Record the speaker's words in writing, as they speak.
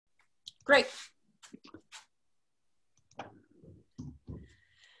Great.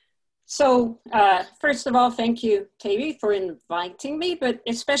 So first of all, thank you, Tavi, for inviting me, but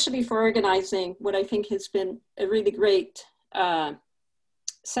especially for organizing what I think has been a really great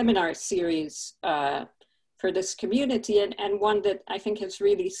seminar series for this community, and one that I think has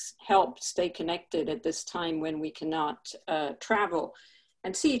really helped stay connected at this time when we cannot travel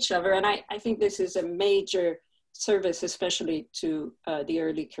and see each other. And I think this is a major service, especially to the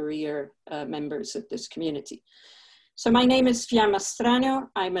early career members of this community. So my name is Fiamma Straneo.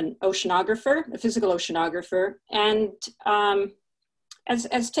 I'm an oceanographer, a physical oceanographer. And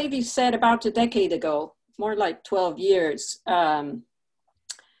as Tavi said, about a decade ago, more like 12 years,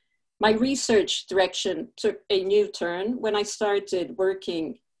 my research direction took a new turn when I started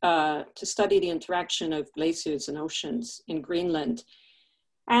working to study the interaction of glaciers and oceans in Greenland.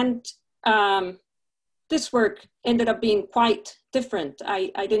 And this work ended up being quite different.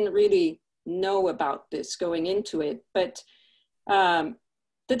 I didn't really know about this going into it, but the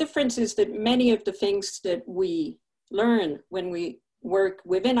difference is that many of the things that we learn when we work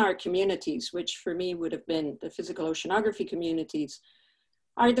within our communities, which for me would have been the physical oceanography communities,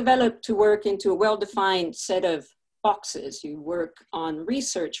 are developed to work into a well-defined set of boxes. You work on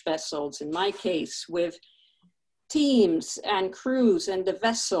research vessels, in my case, with teams and crews and the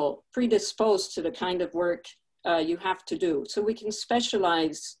vessel predisposed to the kind of work you have to do. So we can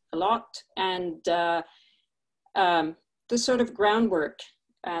specialize a lot, and the sort of groundwork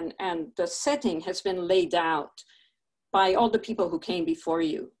and the setting has been laid out by all the people who came before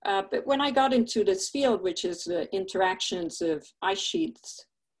you. But when I got into this field, which is the interactions of ice sheets,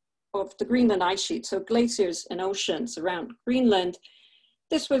 of the Greenland ice sheet, so glaciers and oceans around Greenland,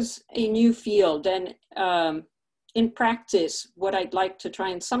 this was a new field. And in practice, what I'd like to try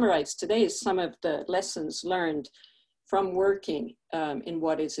and summarize today is some of the lessons learned from working in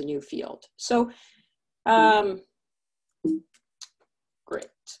what is a new field. So, great.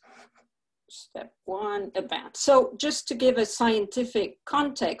 Step one, advance. So just to give a scientific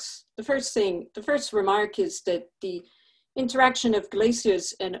context, the first remark is that the interaction of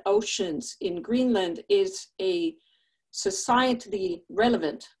glaciers and oceans in Greenland is a societally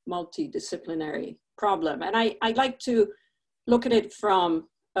relevant multidisciplinary problem. And I'd like to look at it from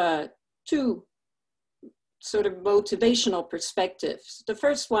two sort of motivational perspectives. The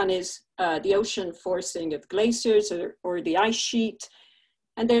first one is the ocean forcing of glaciers or the ice sheet.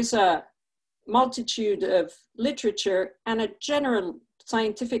 And there's a multitude of literature and a general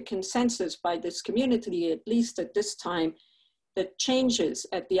scientific consensus by this community, at least at this time, that changes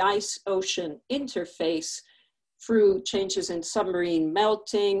at the ice-ocean interface through changes in submarine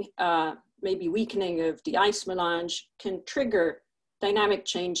melting, maybe weakening of the ice melange, can trigger dynamic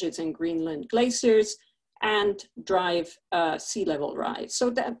changes in Greenland glaciers and drive sea level rise.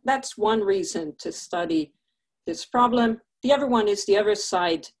 So that's one reason to study this problem. The other one is the other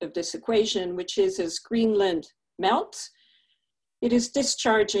side of this equation, which is as Greenland melts, it is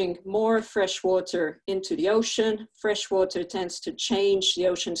discharging more fresh water into the ocean. Fresh water tends to change the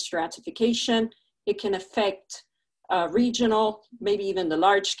ocean stratification. It can affect regional, maybe even the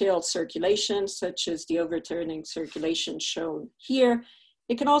large-scale circulation, such as the overturning circulation shown here.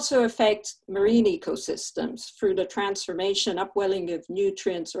 It can also affect marine ecosystems through the transformation, upwelling of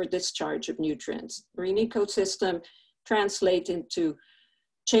nutrients or discharge of nutrients. Marine ecosystem translate into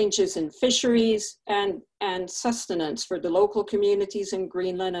changes in fisheries and sustenance for the local communities in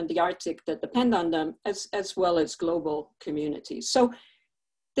Greenland and the Arctic that depend on them, as well as global communities. So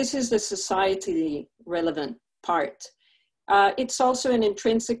this is the societally relevant part. It's also an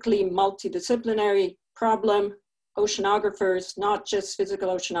intrinsically multidisciplinary problem. Oceanographers, not just physical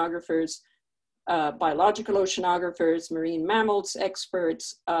oceanographers, biological oceanographers, marine mammals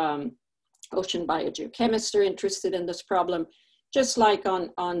experts, ocean biogeochemists are interested in this problem. Just like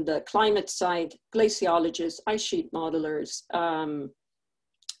on the climate side, glaciologists, ice sheet modelers,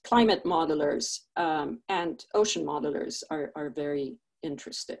 climate modelers, and ocean modelers are very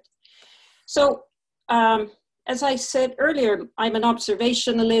interested. So as I said earlier, I'm an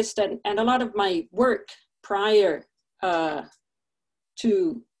observationalist, and a lot of my work prior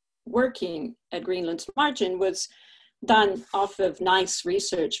to working at Greenland's margin was done off of nice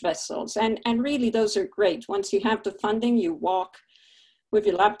research vessels. And really those are great. Once you have the funding, you walk with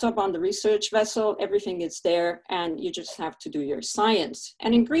your laptop on the research vessel, everything is there, and you just have to do your science.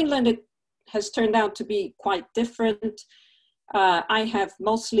 And in Greenland, it has turned out to be quite different. I have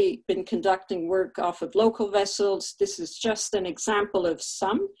mostly been conducting work off of local vessels. This is just an example of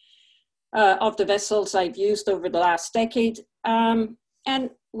some of the vessels I've used over the last decade. And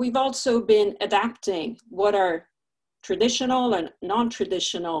we've also been adapting what are traditional and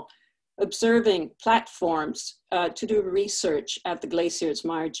non-traditional observing platforms to do research at the glacier's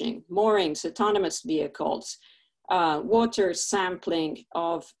margin, moorings, autonomous vehicles, water sampling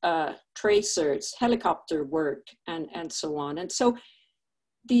of tracers, helicopter work, and so on. And so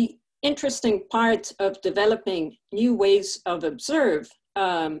the interesting part of developing new ways of observe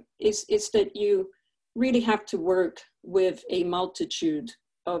is that you really have to work with a multitude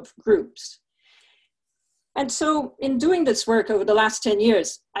of groups. And so in doing this work over the last 10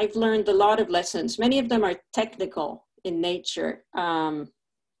 years, I've learned a lot of lessons. Many of them are technical in nature.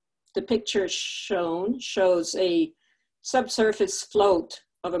 The picture shown shows a subsurface float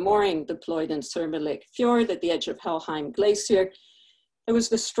of a mooring deployed in Surmulek Fjord at the edge of Helheim Glacier. It was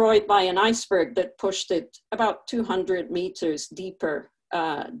destroyed by an iceberg that pushed it about 200 meters deeper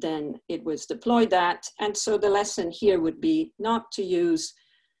than it was deployed at. And so the lesson here would be not to use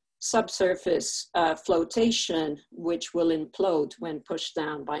subsurface flotation, which will implode when pushed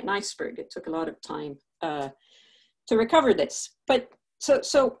down by an iceberg. It took a lot of time to recover this. But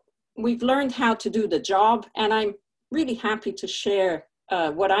so we've learned how to do the job, and I'm really happy to share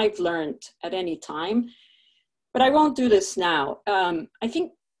what I've learned at any time. But I won't do this now. I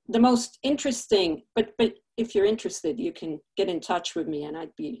think the most interesting, but if you're interested, you can get in touch with me, and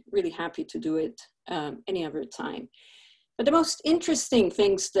I'd be really happy to do it any other time. But the most interesting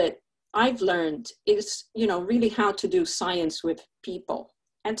things that I've learned is, really how to do science with people.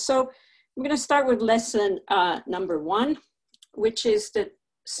 And so I'm going to start with lesson number 1, which is that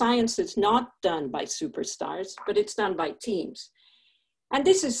science is not done by superstars, but it's done by teams. And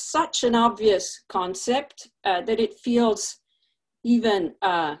this is such an obvious concept that it feels even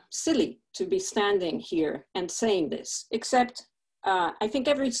silly to be standing here and saying this, except I think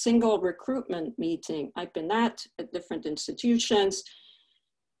every single recruitment meeting I've been at different institutions,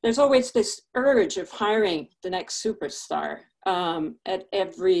 there's always this urge of hiring the next superstar. At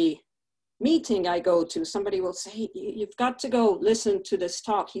every meeting I go to, somebody will say, you've got to go listen to this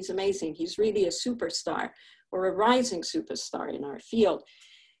talk. He's amazing. He's really a superstar or a rising superstar in our field.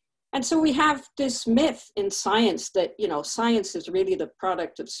 And so we have this myth in science that, science is really the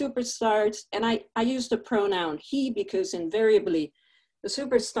product of superstars. And I use the pronoun he because invariably the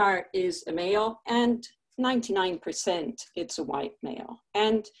superstar is a male, and 99% it's a white male.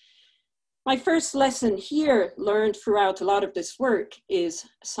 And my first lesson here learned throughout a lot of this work is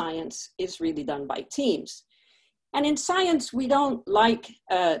science is really done by teams. And in science, we don't like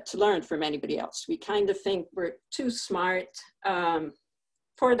to learn from anybody else. We kind of think we're too smart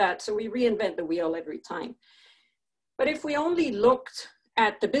for that, so we reinvent the wheel every time. But if we only looked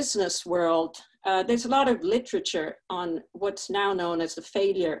at the business world, there's a lot of literature on what's now known as the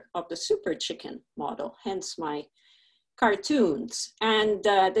failure of the super chicken model, hence my cartoons. And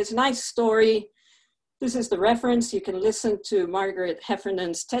there's a nice story. This is the reference. You can listen to Margaret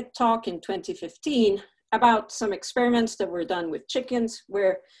Heffernan's TED Talk in 2015 about some experiments that were done with chickens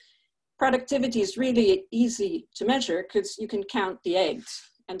where productivity is really easy to measure because you can count the eggs.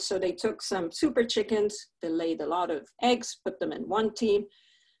 And so they took some super chickens, they laid a lot of eggs, put them in one team,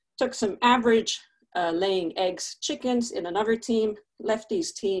 took some average laying eggs chickens in another team, left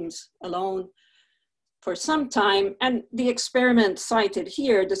these teams alone for some time. And the experiment cited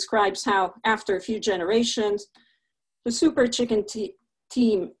here describes how after a few generations, the super chicken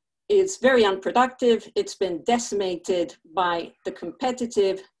team is very unproductive. It's been decimated by the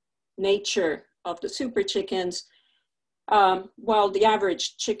competitive nature of the super chickens, while the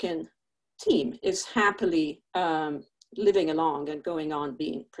average chicken team is happily living along and going on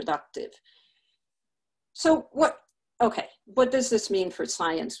being productive. So what does this mean for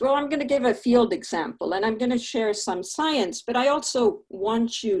science? Well, I'm going to give a field example and I'm going to share some science, but I also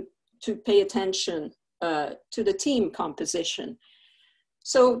want you to pay attention to the team composition.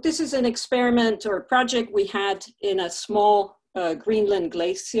 So this is an experiment or project we had in a small Greenland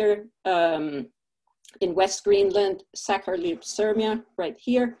glacier in West Greenland, Sakarlipsermia, right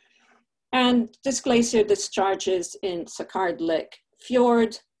here. And this glacier discharges in Sakardlek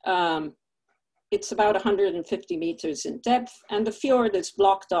Fjord. It's about 150 meters in depth, and the fjord is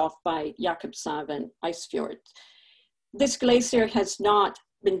blocked off by Jakobshavn Ice Fjord. This glacier has not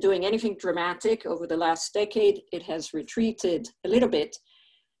been doing anything dramatic over the last decade. It has retreated a little bit,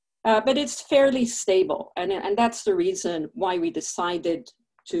 but it's fairly stable. And that's the reason why we decided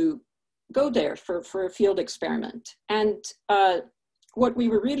to go there for a field experiment. And what we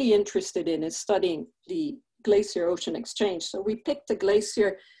were really interested in is studying the glacier-ocean exchange. So we picked a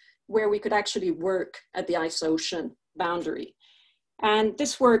glacier where we could actually work at the ice-ocean boundary. And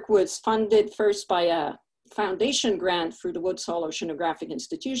this work was funded first by a foundation grant through the Woods Hole Oceanographic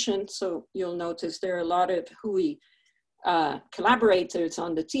Institution. So you'll notice there are a lot of WHOI collaborators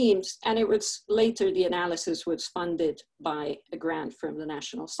on the teams, and it was later the analysis was funded by a grant from the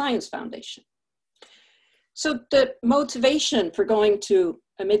National Science Foundation. So the motivation for going to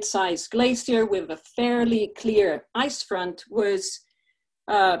a mid-sized glacier with a fairly clear ice front was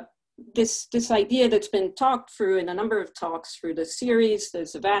this idea that's been talked through in a number of talks through the series.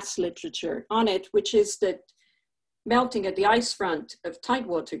 There's a vast literature on it, which is that melting at the ice front of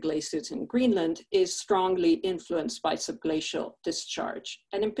tidewater glaciers in Greenland is strongly influenced by subglacial discharge,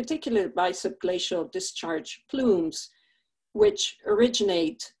 and in particular by subglacial discharge plumes, which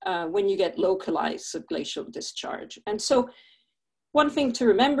originate when you get localized subglacial discharge. And so one thing to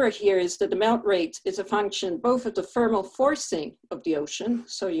remember here is that the melt rate is a function both of the thermal forcing of the ocean,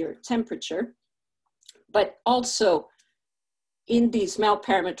 so your temperature, but also in these melt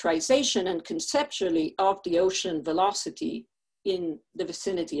parameterization and conceptually of the ocean velocity in the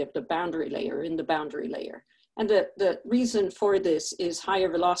vicinity of the boundary layer, in the boundary layer. And the reason for this is higher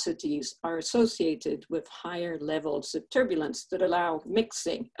velocities are associated with higher levels of turbulence that allow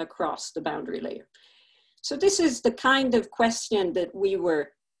mixing across the boundary layer. So this is the kind of question that we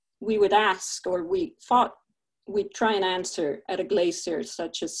would ask, or we thought we'd try and answer at a glacier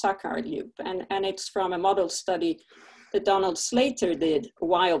such as Sakarlup. And it's from a model study that Donald Slater did a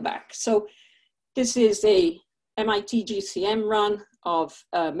while back. So this is a MIT GCM run of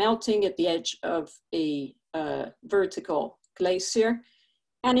melting at the edge of a vertical glacier.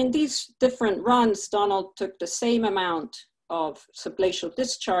 And in these different runs, Donald took the same amount of subglacial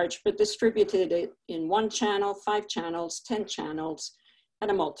discharge, but distributed it in 1 channel, 5 channels, 10 channels, and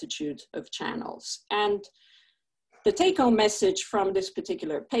a multitude of channels. And the take-home message from this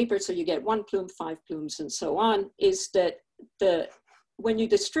particular paper, so you get 1 plume, 5 plumes, and so on, is that when you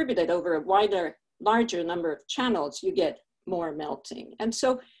distribute it over a larger number of channels, you get more melting. And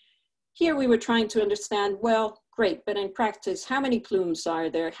so here we were trying to understand, well, great, but in practice, how many plumes are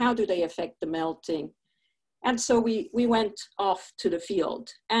there? How do they affect the melting? And so we went off to the field.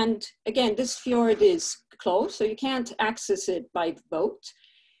 And again, this fjord is closed, so you can't access it by boat.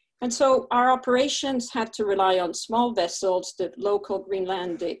 And so our operations had to rely on small vessels that local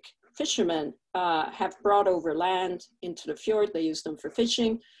Greenlandic fishermen have brought over land into the fjord. They use them for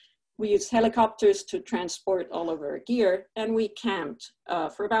fishing. We used helicopters to transport all of our gear, and we camped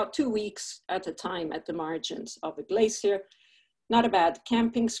for about 2 weeks at a time at the margins of a glacier. Not a bad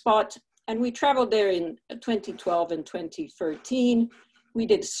camping spot. And we traveled there in 2012 and 2013. We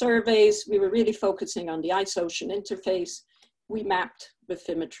did surveys. We were really focusing on the ice-ocean interface. We mapped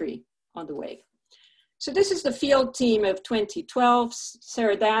bathymetry on the way. So this is the field team of 2012.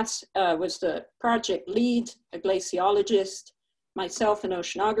 Sarah Das was the project lead, a glaciologist, myself an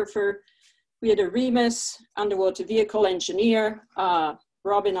oceanographer. We had a REMUS, underwater vehicle engineer,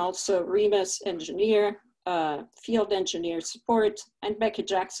 Robin also REMUS engineer, field engineer support, and Becca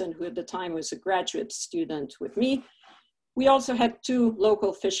Jackson, who at the time was a graduate student with me. We also had 2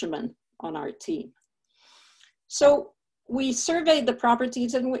 local fishermen on our team. So we surveyed the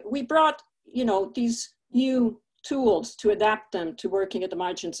properties, and we brought, these new tools to adapt them to working at the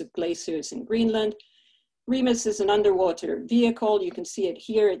margins of glaciers in Greenland. REMUS is an underwater vehicle. You can see it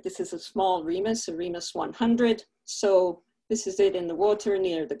here. This is a small REMUS, a REMUS 100. So this is it in the water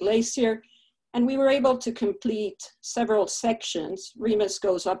near the glacier. And we were able to complete several sections. REMUS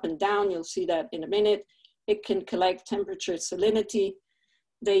goes up and down. You'll see that in a minute. It can collect temperature, salinity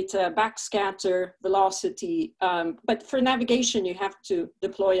data, backscatter, velocity. But for navigation, you have to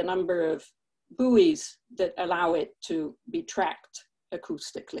deploy a number of buoys that allow it to be tracked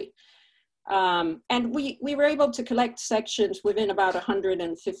acoustically. And we were able to collect sections within about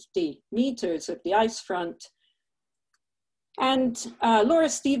 150 meters of the ice front. And Laura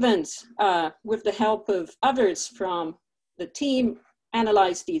Stevens, with the help of others from the team,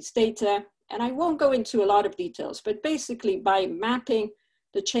 analyzed these data. And I won't go into a lot of details, but basically by mapping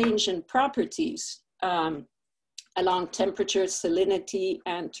the change in properties along temperature, salinity,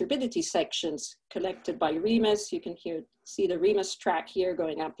 and turbidity sections collected by REMUS. You can see the REMUS track here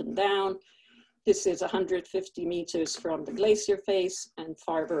going up and down. This is 150 meters from the glacier face and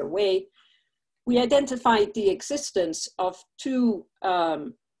farther away. We identified the existence of 2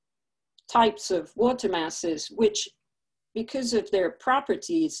 types of water masses, which, because of their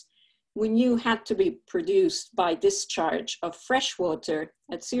properties, we knew had to be produced by discharge of fresh water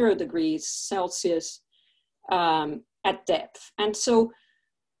at 0 degrees Celsius at depth. And so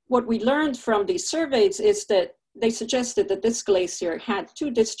what we learned from these surveys is that they suggested that this glacier had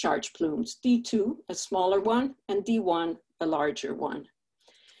 2 discharge plumes, D2, a smaller one, and D1, a larger one.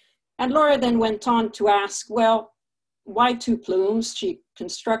 And Laura then went on to ask, well, Y2 plumes. She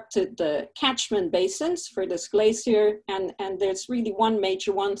constructed the catchment basins for this glacier, and there's really one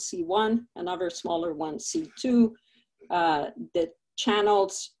major one, C1, another smaller one, C2. The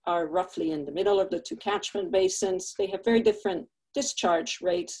channels are roughly in the middle of the two catchment basins. They have very different discharge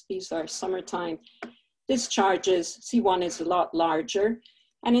rates. These are summertime discharges. C1 is a lot larger.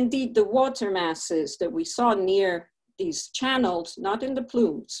 And indeed, the water masses that we saw near these channels, not in the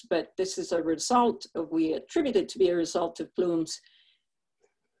plumes, but this is a result of, we attributed to be a result of plumes.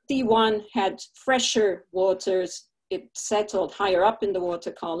 D1 had fresher waters. It settled higher up in the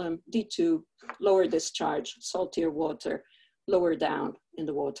water column. D2, lower discharge, saltier water, lower down in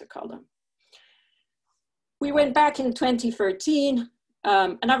the water column. We went back in 2013,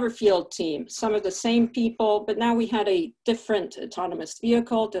 another field team, some of the same people, but now we had a different autonomous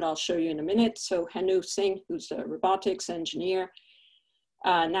vehicle that I'll show you in a minute. So Hanu Singh, who's a robotics engineer,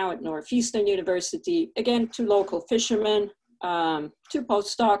 now at Northeastern University. Again, two local fishermen, two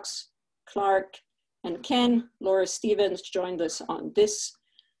postdocs, Clark and Ken. Laura Stevens joined us on this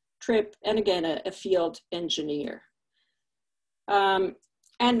trip, and again, a field engineer.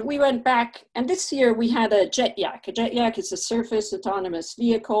 And we went back, and this year we had a jet yak. A jet yak is a surface autonomous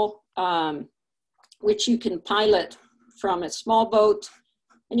vehicle, which you can pilot from a small boat,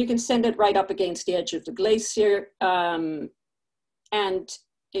 and you can send it right up against the edge of the glacier. And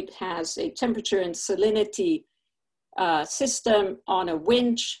it has a temperature and salinity system on a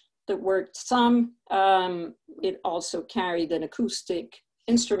winch that worked some. It also carried an acoustic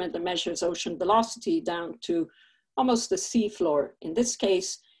instrument that measures ocean velocity down to almost the seafloor in this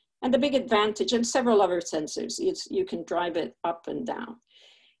case. And the big advantage, and several other sensors, is you can drive it up and down.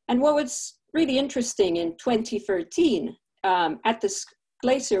 And what was really interesting in 2013 at this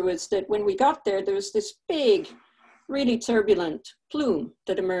glacier was that when we got there, there was this big, really turbulent plume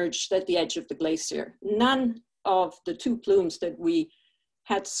that emerged at the edge of the glacier. None of the two plumes that we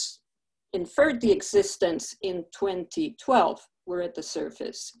had inferred the existence in 2012 were at the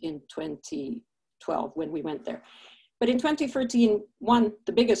surface in 2012 when we went there. But in 2013,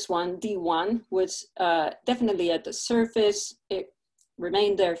 the biggest one, D1, was definitely at the surface. It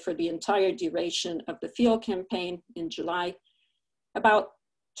remained there for the entire duration of the field campaign in July, about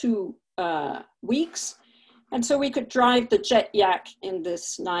 2 weeks. And so we could drive the jet yak in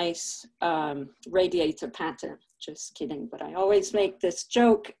this nice radiator pattern. Just kidding, but I always make this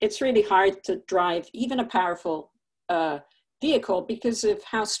joke. It's really hard to drive even a powerful vehicle because of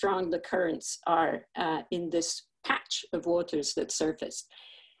how strong the currents are in this patch of waters that surfaced.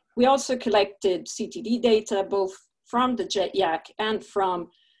 We also collected CTD data, both from the jet yak and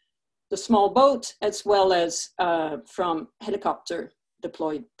from the small boat, as well as from helicopter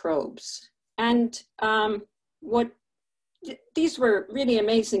deployed probes. And these were really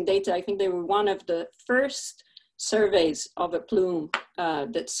amazing data. I think they were one of the first surveys of a plume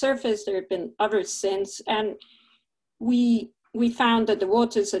that surfaced. There have been others since, and we found that the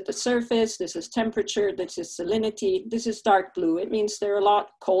waters at the surface, this is temperature, this is salinity, this is dark blue. It means they're a lot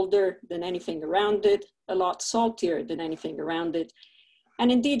colder than anything around it, a lot saltier than anything around it.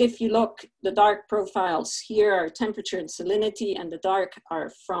 And indeed, if you look, the dark profiles here are temperature and salinity, and the dark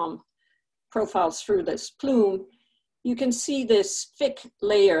are from profiles through this plume. You can see this thick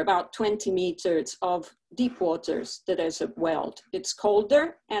layer, about 20 meters of deep waters that is a weld. It's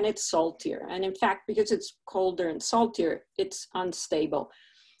colder and it's saltier. And in fact, because it's colder and saltier, it's unstable.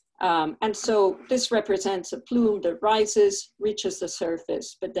 And so this represents a plume that rises, reaches the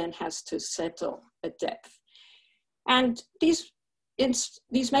surface, but then has to settle at depth. And these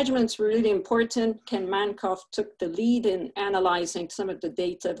measurements were really important. Ken Mankoff took the lead in analyzing some of the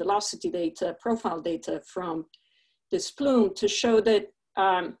data, velocity data, profile data from this plume to show that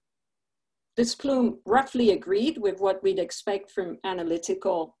this plume roughly agreed with what we'd expect from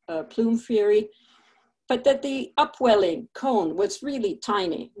analytical plume theory, but that the upwelling cone was really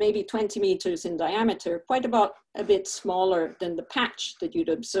tiny, maybe 20 meters in diameter, quite about a bit smaller than the patch that you'd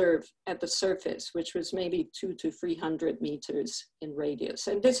observe at the surface, which was maybe 200 to 300 meters in radius.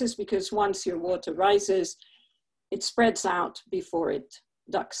 And this is because once your water rises, it spreads out before it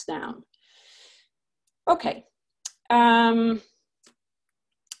ducks down. Okay.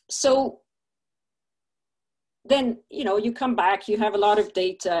 So then, you come back, you have a lot of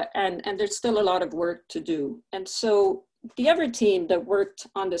data, and there's still a lot of work to do. And so the other team that worked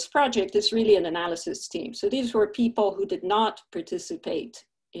on this project is really an analysis team. So these were people who did not participate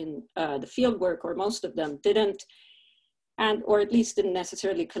in the field work, or most of them didn't, or at least didn't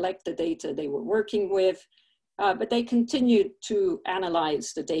necessarily collect the data they were working with. But they continued to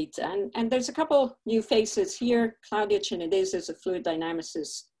analyze the data. And there's a couple new faces here. Claudia Chinidis is a fluid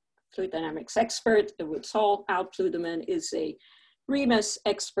dynamicist fluid dynamics expert. Woods Hall. Al Pludeman is a REMUS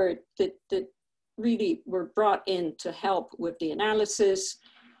expert that really were brought in to help with the analysis.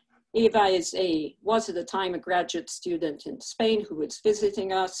 Eva was at the time a graduate student in Spain who was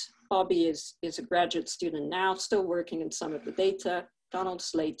visiting us. Bobby is a graduate student now, still working in some of the data. Donald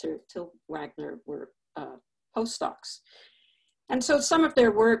Slater, Till Wagner were postdocs. And so some of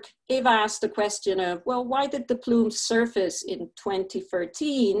their work, Eva asked the question of, well, why did the plume surface in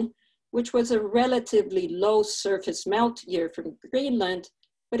 2013, which was a relatively low surface melt year from Greenland,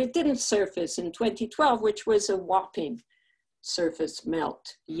 but it didn't surface in 2012, which was a whopping surface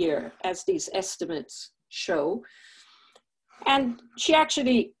melt year, as these estimates show. And she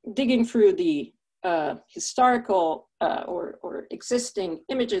actually, digging through the historical or existing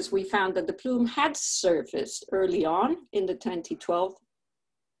images, we found that the plume had surfaced early on in the 2012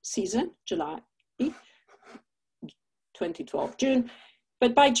 season, July, 2012, June.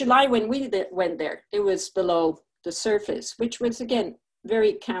 But by July, when we went there, it was below the surface, which was, again,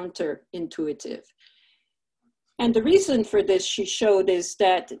 very counterintuitive. And the reason for this, she showed, is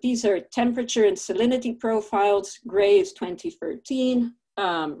that these are temperature and salinity profiles. Gray is 2013,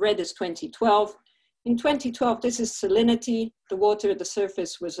 red is 2012. In 2012, this is salinity. The water at the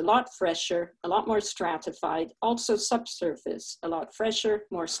surface was a lot fresher, a lot more stratified, also subsurface, a lot fresher,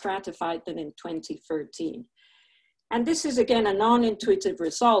 more stratified than in 2013. And this is, again, a non-intuitive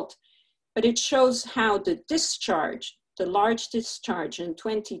result, but it shows how the discharge, the large discharge in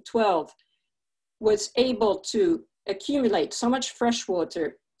 2012, was able to accumulate so much fresh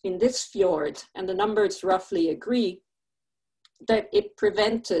water in this fjord, and the numbers roughly agree, that it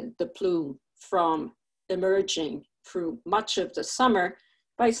prevented the plume from emerging through much of the summer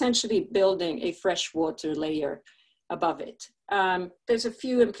by essentially building a freshwater layer above it. There's a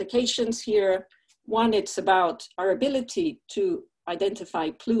few implications here. One, it's about our ability to identify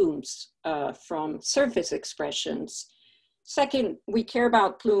plumes from surface expressions. Second, we care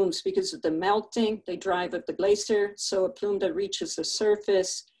about plumes because of the melting they drive up the glacier. So a plume that reaches the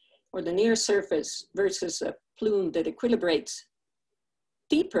surface or the near surface versus a plume that equilibrates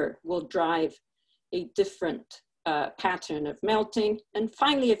deeper will drive a different pattern of melting. And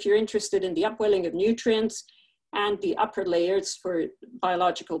finally, if you're interested in the upwelling of nutrients and the upper layers for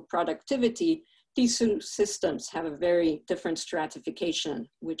biological productivity, these two systems have a very different stratification,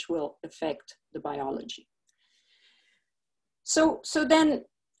 which will affect the biology. So then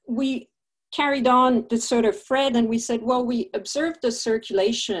we carried on this sort of thread, and we said, well, we observed the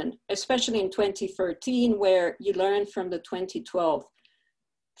circulation, especially in 2013, where you learn from the 2012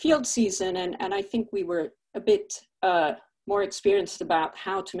 field season, and I think we were a bit more experienced about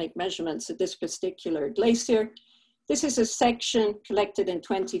how to make measurements at this particular glacier. This is a section collected in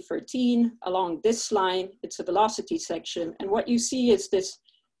 2013 along this line. It's a velocity section, and what you see is this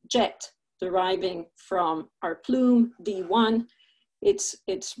jet deriving from our plume, D1.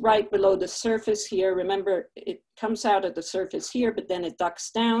 It's right below the surface here. Remember, it comes out at the surface here, but then it ducks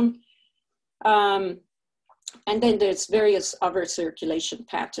down. And then there's various other circulation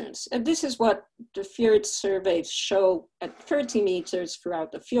patterns. And this is what the fjord surveys show at 30 meters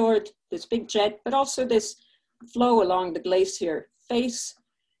throughout the fjord, this big jet, but also this flow along the glacier face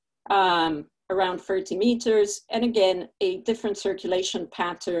around 30 meters. And again, a different circulation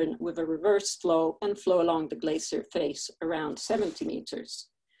pattern with a reverse flow and flow along the glacier face around 70 meters.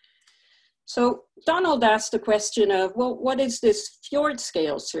 So Donald asked the question of, well, what is this fjord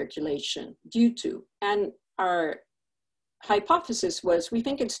scale circulation due to? And our hypothesis was, we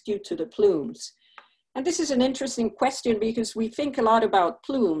think it's due to the plumes. And this is an interesting question because we think a lot about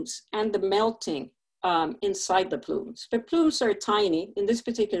plumes and the melting inside the plumes. But plumes are tiny. In this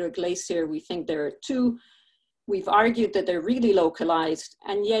particular glacier, we think there are two. We've argued that they're really localized.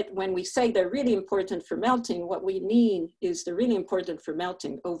 And yet when we say they're really important for melting, what we mean is they're really important for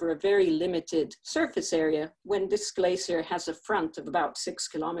melting over a very limited surface area when this glacier has a front of about 6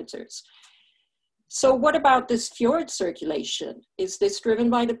 kilometers. So what about this fjord circulation? Is this driven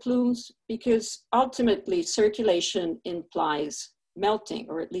by the plumes? Because ultimately circulation implies melting,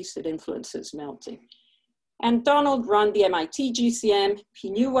 or at least it influences melting. And Donald ran the MIT GCM. He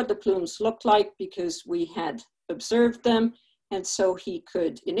knew what the plumes looked like because we had observed them. And so he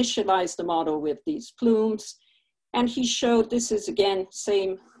could initialize the model with these plumes. And he showed, this is again,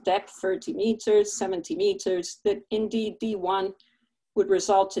 same depth, 30 meters, 70 meters, that indeed D1 would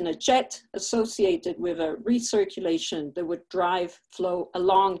result in a jet associated with a recirculation that would drive flow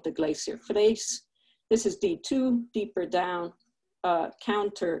along the glacier face. This is D2, deeper down,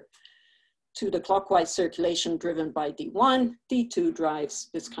 counter to the clockwise circulation driven by D1. D2 drives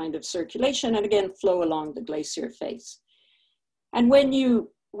this kind of circulation and again, flow along the glacier face. And when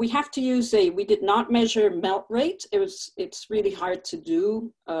you we have to use we did not measure melt rate. It's really hard to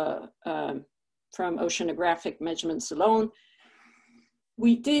do from oceanographic measurements alone.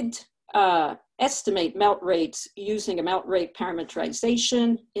 We did estimate melt rates using a melt rate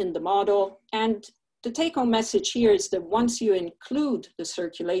parameterization in the model. And the take-home message here is that once you include the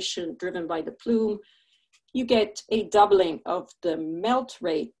circulation driven by the plume, you get a doubling of the melt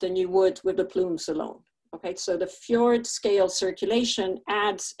rate than you would with the plumes alone. Okay, so the fjord scale circulation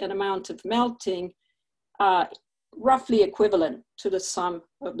adds an amount of melting roughly equivalent to the sum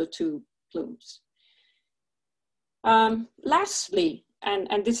of the two plumes. Lastly,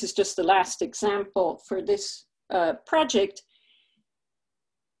 and this is just the last example for this project,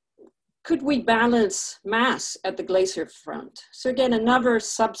 could we balance mass at the glacier front? So again, another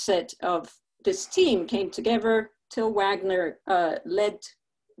subset of this team came together. Till Wagner led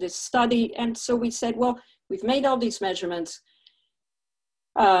this study. And so we said, well, we've made all these measurements.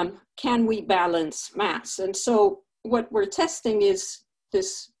 Can we balance mass? And so what we're testing is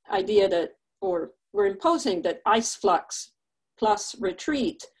this idea that, or we're imposing that ice flux plus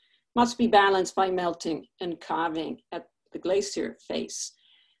retreat must be balanced by melting and calving at the glacier face.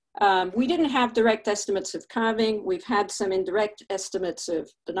 We didn't have direct estimates of calving. We've had some indirect estimates of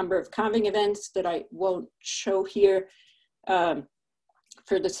the number of calving events that I won't show here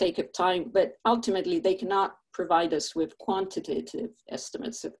for the sake of time, but ultimately they cannot provide us with quantitative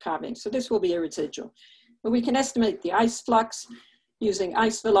estimates of calving. So this will be a residual. But we can estimate the ice flux using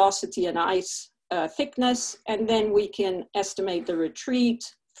ice velocity and ice thickness, and then we can estimate the retreat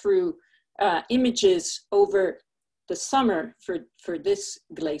through images over the summer for this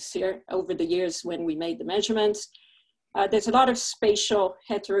glacier over the years when we made the measurements. There's a lot of spatial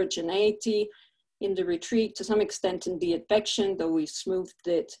heterogeneity in the retreat, to some extent in the advection, though we smoothed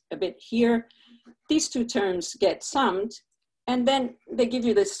it a bit here. These two terms get summed, and then they give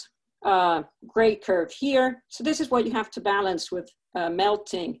you this gray curve here. So this is what you have to balance with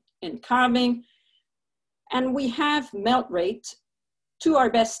melting and calving. And we have melt rate to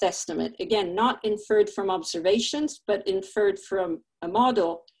our best estimate. Again, not inferred from observations, but inferred from a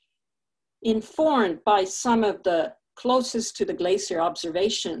model informed by some of the closest to the glacier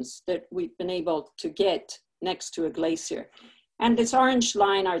observations that we've been able to get next to a glacier. And this orange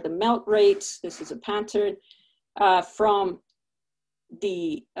line are the melt rates. This is a pattern from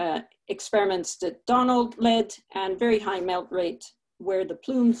the experiments that Donald led, and very high melt rate where the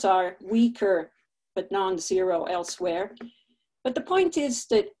plumes are weaker but non-zero elsewhere. But the point is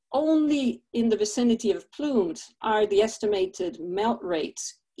that only in the vicinity of plumes are the estimated melt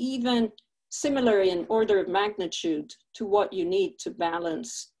rates even similar in order of magnitude to what you need to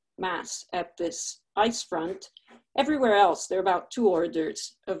balance mass at this ice front. Everywhere else, they're about 2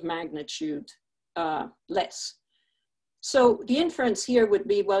 orders of magnitude less. So the inference here would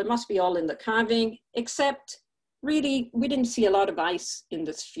be, well, it must be all in the calving, except really, we didn't see a lot of ice in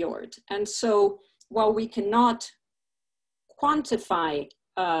this fjord. And so while we cannot quantify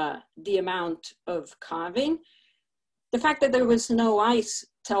the amount of calving, the fact that there was no ice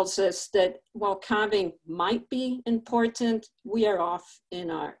tells us that while calving might be important, we are off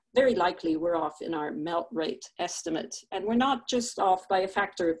in our, very likely we're off in our melt rate estimate. And we're not just off by a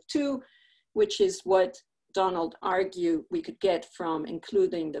factor of 2, which is what Donald argued we could get from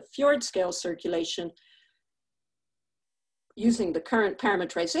including the fjord scale circulation. Using the current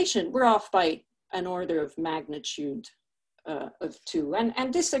parameterization, we're off by an order of magnitude of 2.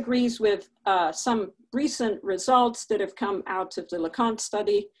 And this agrees with some recent results that have come out of the LeConte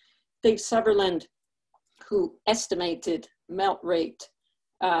study. Dave Sutherland, who estimated melt rate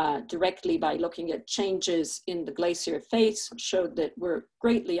directly by looking at changes in the glacier face, showed that we're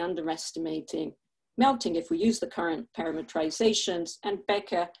greatly underestimating melting if we use the current parameterizations. And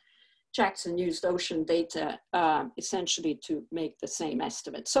Becca Jackson used ocean data essentially to make the same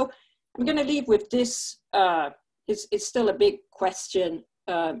estimate. So I'm going to leave with this. It's still a big question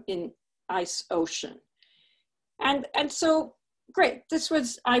in ice ocean. And so, great. This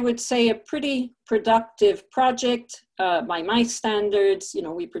was, I would say, a pretty productive project by my standards. You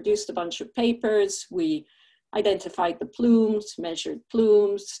know, we produced a bunch of papers. We identified the plumes, measured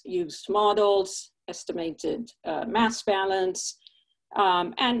plumes, used models, estimated mass balance,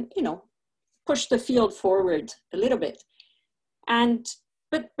 and, you know, pushed the field forward a little bit. And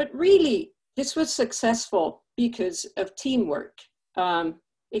But really, this was successful because of teamwork.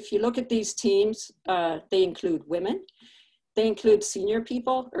 If you look at these teams, they include women, they include senior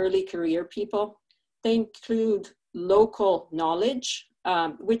people, early career people, they include local knowledge,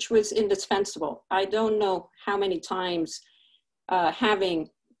 which was indispensable. I don't know how many times having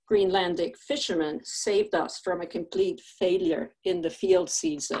Greenlandic fishermen saved us from a complete failure in the field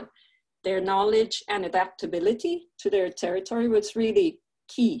season. Their knowledge and adaptability to their territory was really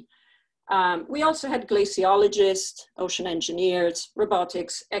key. We also had glaciologists, ocean engineers,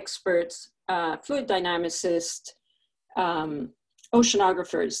 robotics experts, fluid dynamicists,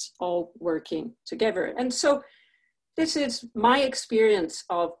 oceanographers, all working together. And so this is my experience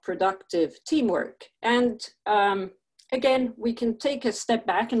of productive teamwork. And again, we can take a step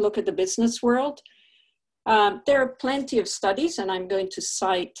back and look at the business world. There are plenty of studies, and I'm going to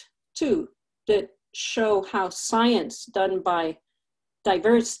cite two, that show how science done by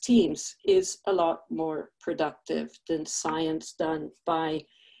diverse teams is a lot more productive than science done by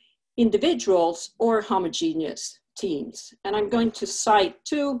individuals or homogeneous teams. And I'm going to cite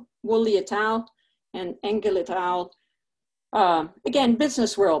two, Woolley et al. And Engel et al. Again,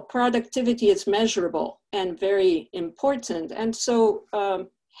 business world, productivity is measurable and very important. And so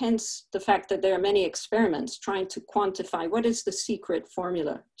hence the fact that there are many experiments trying to quantify what is the secret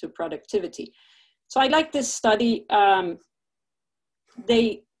formula to productivity. So I like this study.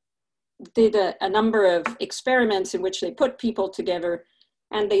 They did a number of experiments in which they put people together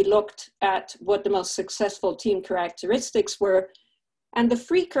and they looked at what the most successful team characteristics were. And the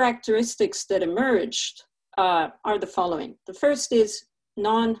three characteristics that emerged are the following. The first is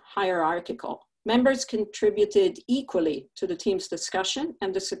non-hierarchical. Members contributed equally to the team's discussion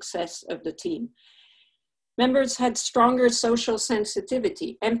and the success of the team. Members had stronger social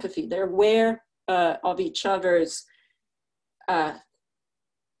sensitivity, empathy. They're aware of each other's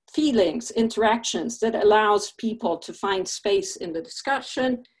feelings, interactions that allows people to find space in the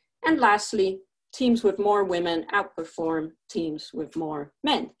discussion. And lastly, teams with more women outperform teams with more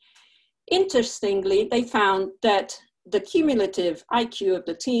men. Interestingly, they found that the cumulative IQ of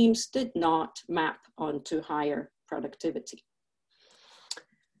the teams did not map onto higher productivity.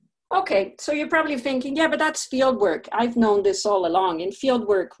 Okay, so you're probably thinking, yeah, but that's field work. I've known this all along. In field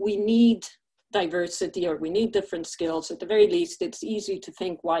work, we need diversity, or we need different skills. At the very least, it's easy to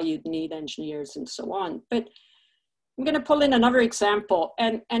think why you'd need engineers and so on. But I'm going to pull in another example.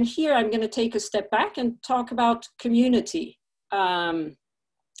 And here I'm going to take a step back and talk about community.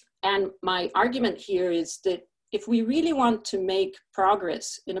 And my argument here is that if we really want to make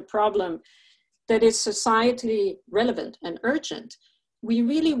progress in a problem that is societally relevant and urgent, we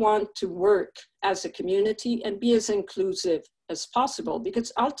really want to work as a community and be as inclusive as possible,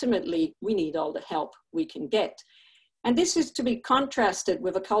 because ultimately we need all the help we can get. And this is to be contrasted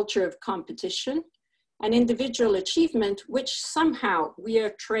with a culture of competition and individual achievement, which somehow we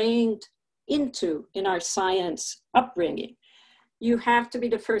are trained into in our science upbringing. You have to be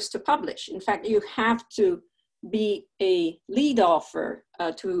the first to publish. In fact, you have to be a lead author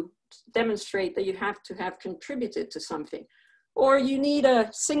to demonstrate that you have to have contributed to something. Or you need a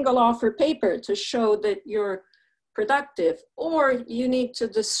single author paper to show that you're productive, or you need to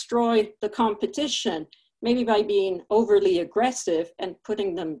destroy the competition, maybe by being overly aggressive and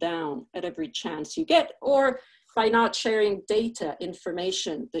putting them down at every chance you get, or by not sharing data,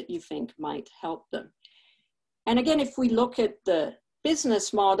 information that you think might help them. And again, if we look at the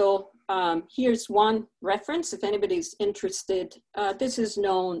business model, here's one reference, if anybody's interested. This is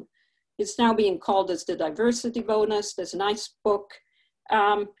known, it's now being called as the diversity bonus. There's a nice book.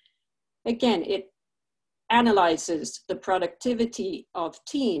 Again, it analyzes the productivity of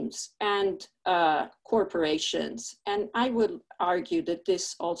teams and corporations. And I would argue that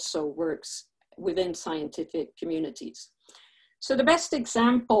this also works within scientific communities. So the best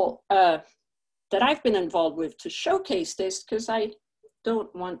example that I've been involved with to showcase this, because I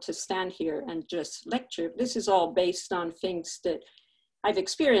don't want to stand here and just lecture, this is all based on things that I've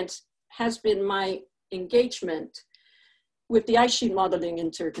experienced, has been my engagement with the ice sheet modeling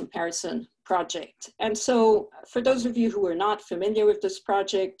intercomparison project. And so for those of you who are not familiar with this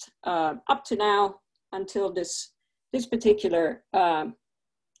project, up to now, until this particular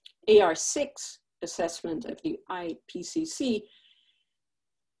AR6 assessment of the IPCC,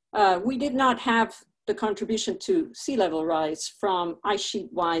 we did not have the contribution to sea level rise from ice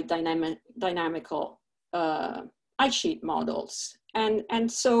sheet-wide dynamical ice sheet models.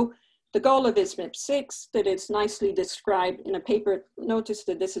 And so the goal of this MIP6, that is nicely described in a paper, notice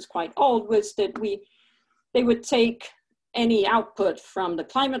that this is quite old, was that they would take any output from the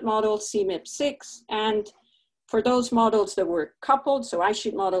climate model, CMIP6, and for those models that were coupled, so ice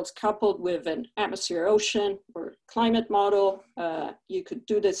sheet models coupled with an atmosphere ocean or climate model, you could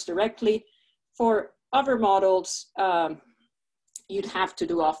do this directly. For other models, you'd have to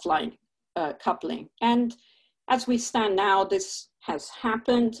do offline coupling. And as we stand now, this has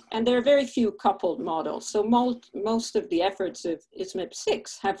happened, and there are very few coupled models. So most of the efforts of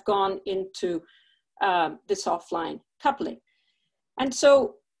ISMIP6 have gone into this offline coupling. And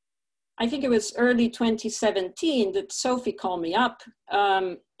so I think it was early 2017 that Sophie called me up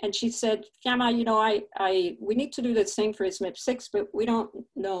and she said, Fiamma, you know, we need to do this thing for ISMIP6, but we don't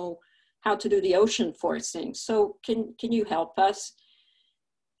know how to do the ocean forcing. So can you help us?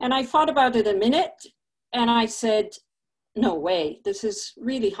 And I thought about it a minute and I said, no way, this is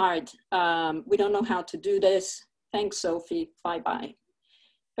really hard. We don't know how to do this. Thanks, Sophie, bye-bye.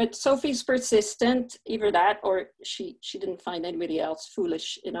 But Sophie's persistent, either that or she didn't find anybody else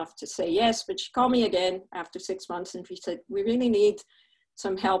foolish enough to say yes, but she called me again after 6 months and she said, we really need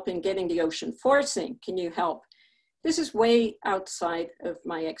some help in getting the ocean forcing. Can you help? This is way outside of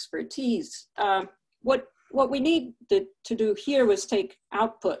my expertise. What we needed to do here was take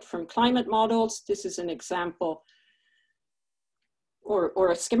output from climate models. This is an example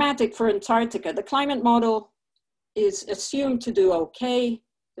or a schematic for Antarctica. The climate model is assumed to do okay.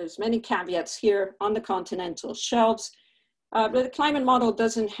 There's many caveats here on the continental shelves, but the climate model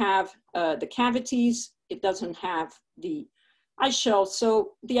doesn't have the cavities. It doesn't have the ice shelves.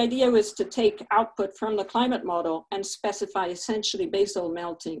 So the idea was to take output from the climate model and specify essentially basal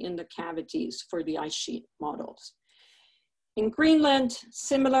melting in the cavities for the ice sheet models. In Greenland,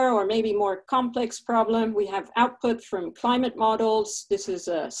 similar or maybe more complex problem, we have output from climate models. This is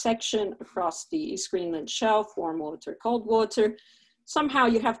a section across the East Greenland shelf, warm water, cold water. Somehow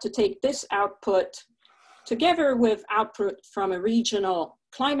you have to take this output together with output from a regional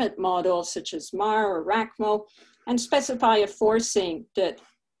climate model such as MAR or RACMO and specify a forcing that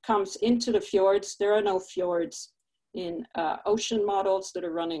comes into the fjords. There are no fjords in ocean models that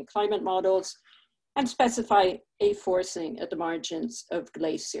are running climate models, and specify a forcing at the margins of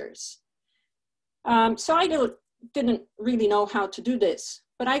glaciers. So I didn't really know how to do this,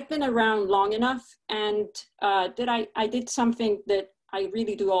 but I've been around long enough and I did something that I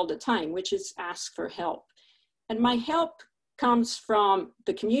really do all the time, which is ask for help. And my help comes from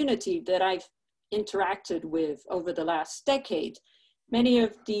the community that I've interacted with over the last decade. Many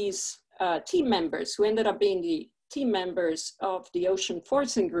of these team members who ended up being the team members of the ocean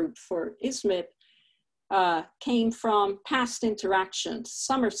forcing group for ISMIP came from past interactions,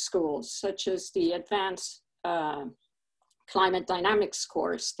 summer schools, such as the advanced climate dynamics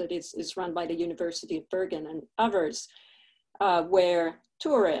course that is run by the University of Bergen and others, where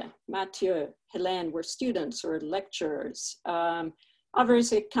Ture, Mathieu, Helene were students or lecturers.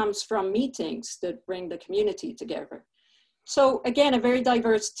 Others, it comes from meetings that bring the community together. So again, a very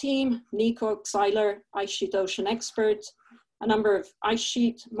diverse team, Nico Xeiler, ice sheet ocean expert, a number of ice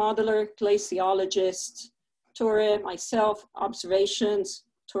sheet modeler, glaciologists, Ture, myself, observations.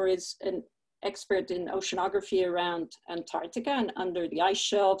 Ture is an expert in oceanography around Antarctica and under the ice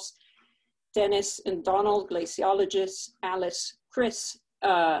shelves. Dennis and Donald, glaciologists, Alice, Chris,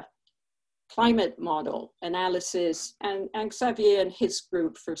 climate model analysis, and Xavier and his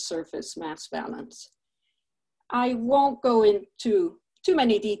group for surface mass balance. I won't go into too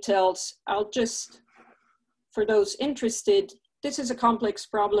many details. I'll just, for those interested, this is a complex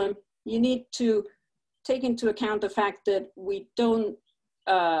problem. You need to take into account the fact that we don't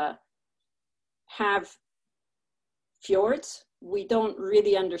have fjords. We don't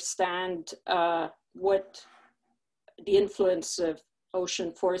really understand what the influence of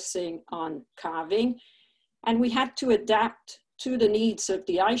ocean forcing on calving. And we had to adapt to the needs of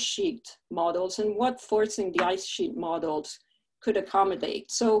the ice sheet models and what forcing the ice sheet models could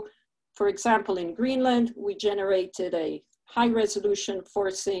accommodate. So for example, in Greenland, we generated a high resolution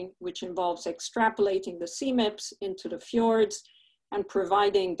forcing, which involves extrapolating the CMIPs into the fjords and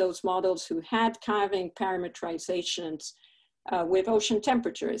providing those models who had calving parameterizations with ocean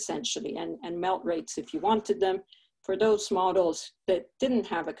temperature essentially and melt rates if you wanted them. For those models that didn't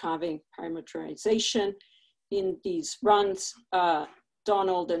have a calving parameterization in these runs,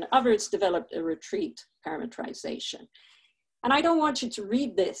 Donald and others developed a retreat parameterization. And I don't want you to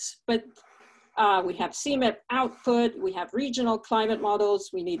read this, but we have CMIP output, we have regional climate models,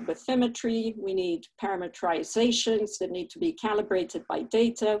 we need bathymetry, we need parameterizations that need to be calibrated by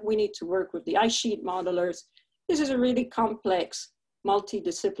data, we need to work with the ice sheet modelers. This is a really complex,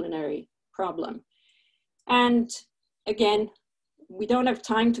 multidisciplinary problem. And again, we don't have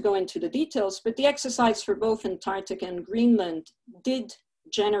time to go into the details, but the exercise for both Antarctica and Greenland did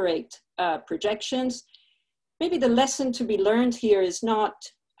generate projections. Maybe the lesson to be learned here is not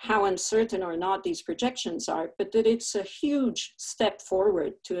how uncertain or not these projections are, but that it's a huge step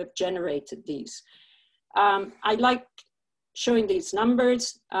forward to have generated these. I like showing these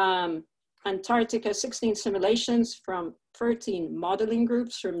numbers. Antarctica, 16 simulations from 13 modeling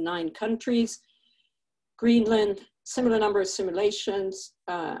groups from 9 countries. Greenland, similar number of simulations,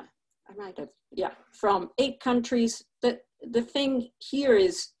 from 8 countries. The thing here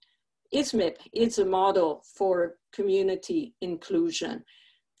is ISMIP is a model for community inclusion,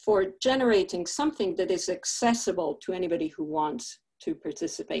 for generating something that is accessible to anybody who wants to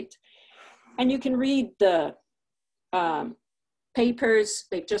participate. And you can read the papers.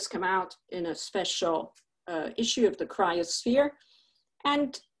 They've just come out in a special issue of the Cryosphere.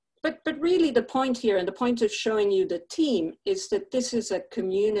 But really the point here, and the point of showing you the team, is that this is a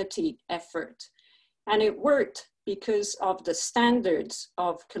community effort. And it worked because of the standards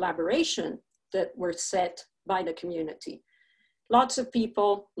of collaboration that were set by the community. Lots of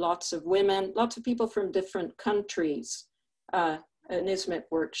people, lots of women, lots of people from different countries, an ISMIP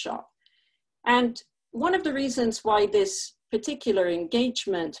workshop. And one of the reasons why this particular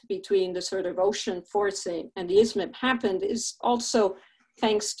engagement between the sort of ocean forcing and the ISMIP happened is also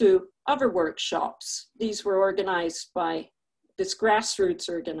thanks to other workshops. These were organized by this grassroots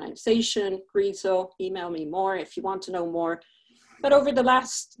organization, GRISO. Email me more if you want to know more. But over the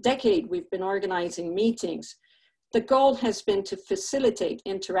last decade, we've been organizing meetings. The goal has been to facilitate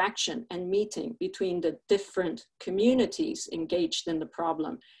interaction and meeting between the different communities engaged in the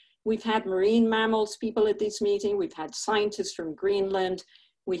problem. We've had marine mammals people at this meeting. We've had scientists from Greenland.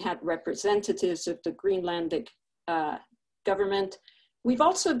 We had representatives of the Greenlandic government. We've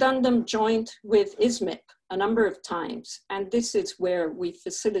also done them joint with ISMIP a number of times. And this is where we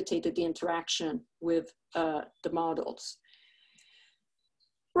facilitated the interaction with the models.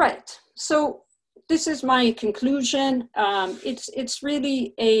 Right, so this is my conclusion. It's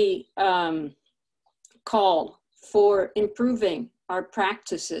really a call for improving our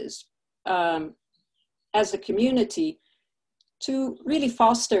practices as a community to really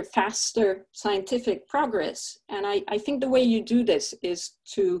foster faster scientific progress. And I think the way you do this is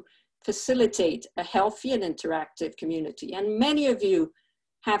to facilitate a healthy and interactive community. And many of you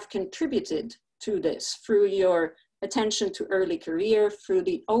have contributed to this through your attention to early career, through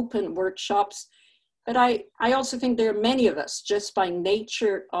the open workshops. But I also think there are many of us, just by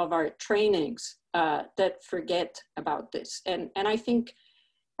nature of our trainings, that forget about this. And I think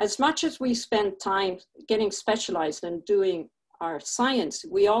as much as we spend time getting specialized and doing our science,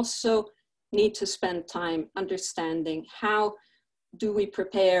 we also need to spend time understanding how do we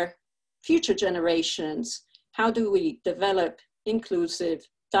prepare future generations? How do we develop inclusive,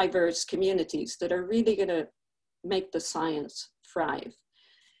 diverse communities that are really gonna make the science thrive?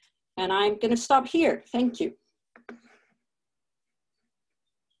 And I'm gonna stop here, thank you.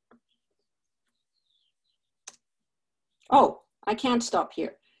 Oh, I can't stop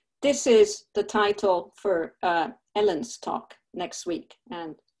here. This is the title for Ellen's talk next week,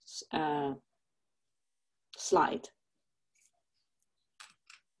 and slide.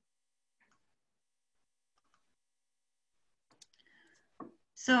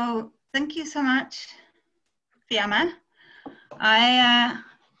 So thank you so much, Fiamma.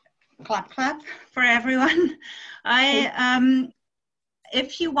 Clap for everyone.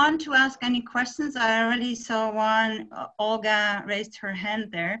 If you want to ask any questions, I already saw one. Olga raised her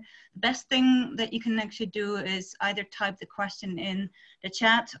hand there. The best thing that you can actually do is either type the question in the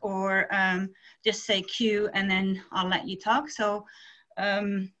chat or just say Q and then I'll let you talk. So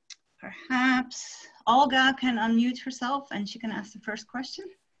perhaps Olga can unmute herself and she can ask the first question.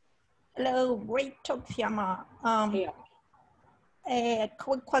 Hello, great talk, Fiamma. A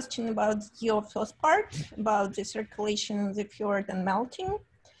quick question about your first part, about the circulation of the fjord and melting.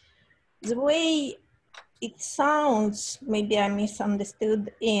 The way it sounds, maybe I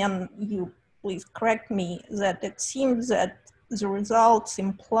misunderstood, and you please correct me, that it seems that the results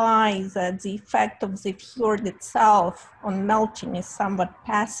imply that the effect of the fjord itself on melting is somewhat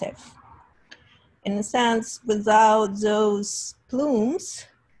passive. In a sense, without those plumes,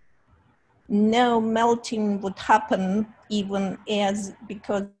 no melting would happen even as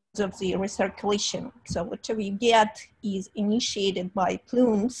because of the recirculation. So whatever you get is initiated by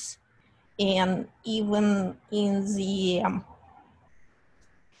plumes, and even in the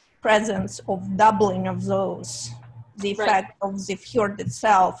presence of doubling of those, the effect of the fjord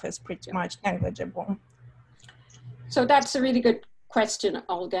itself is pretty much negligible. So that's a really good question,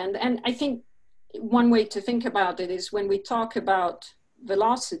 Olga. And I think one way to think about it is when we talk about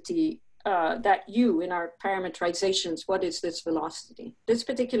velocity, that U in our parameterizations, what is this velocity? This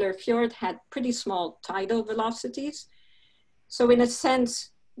particular fjord had pretty small tidal velocities. So in a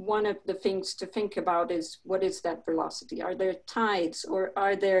sense, one of the things to think about is what is that velocity? Are there tides or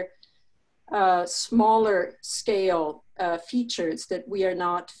are there smaller scale features that we are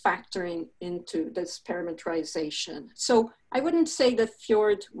not factoring into this parameterization. So I wouldn't say the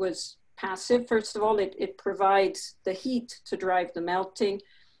fjord was passive. First of all, it provides the heat to drive the melting.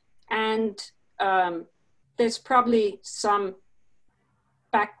 And there's probably some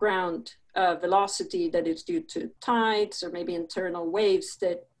background velocity that is due to tides or maybe internal waves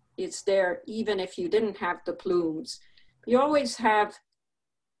that is there even if you didn't have the plumes. You always have,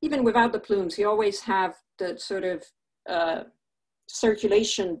 even without the plumes, you always have the sort of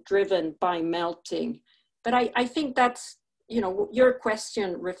circulation driven by melting. But I think that's, you know, your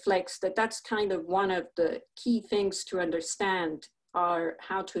question reflects that that's kind of one of the key things to understand are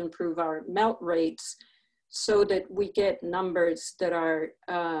how to improve our melt rates so that we get numbers that are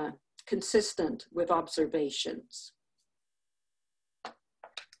consistent with observations.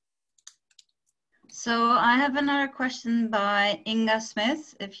 So I have another question by Inga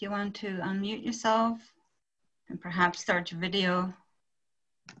Smith, if you want to unmute yourself and perhaps start your video.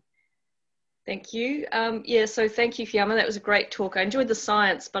 Thank you. Yeah, so thank you, Fiamma. That was a great talk. I enjoyed the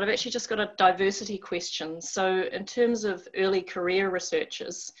science, but I've actually just got a diversity question. So in terms of early career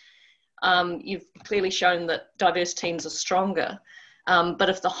researchers, you've clearly shown that diverse teams are stronger. But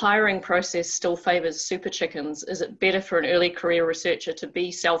if the hiring process still favors super chickens, is it better for an early career researcher to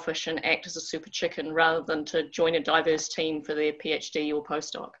be selfish and act as a super chicken rather than to join a diverse team for their PhD or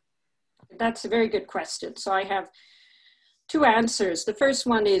postdoc? That's a very good question. So I have two answers. The first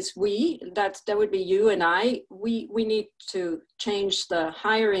one is that would be you and I. We need to change the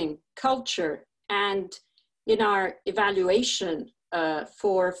hiring culture, and in our evaluation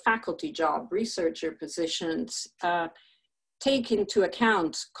for faculty job, researcher positions, take into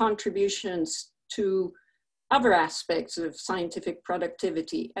account contributions to other aspects of scientific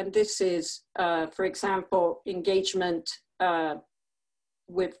productivity. And this is, for example, engagement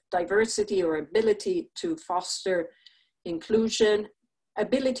with diversity or ability to foster inclusion,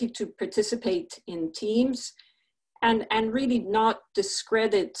 ability to participate in teams, and really not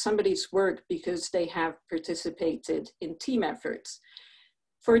discredit somebody's work because they have participated in team efforts.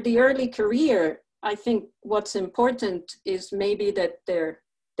 For the early career, I think what's important is maybe that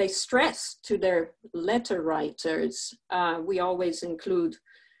they stress to their letter writers. We always include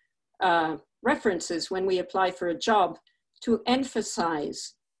references when we apply for a job to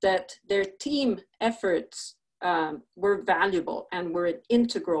emphasize that their team efforts were valuable and were an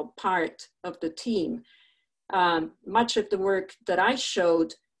integral part of the team. Much of the work that I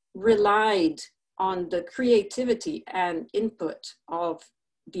showed relied on the creativity and input of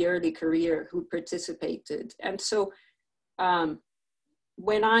the early career who participated. And so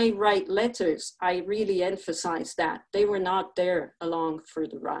when I write letters, I really emphasize that they were not there along for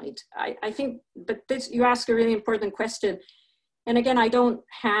the ride. I think, but this, you ask a really important question. And again, I don't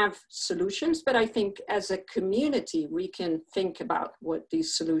have solutions, but I think as a community, we can think about what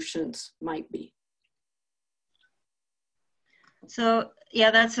these solutions might be. So yeah,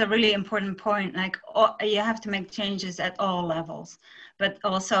 that's a really important point. Like you have to make changes at all levels, but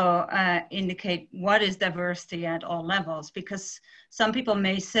also indicate what is diversity at all levels, because some people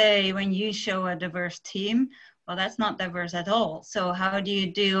may say when you show a diverse team, well, that's not diverse at all. So how do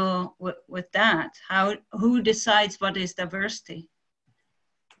you deal with that? Who decides what is diversity?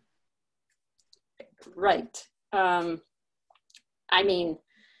 Right. I mean,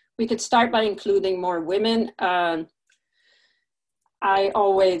 we could start by including more women. I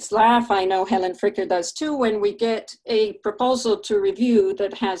always laugh, I know Helen Fricker does too, when we get a proposal to review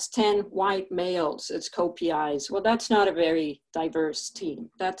that has 10 white males as co-PIs. Well, that's not a very diverse team.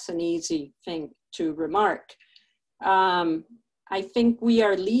 That's an easy thing to remark. I think we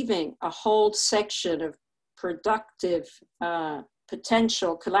are leaving a whole section of productive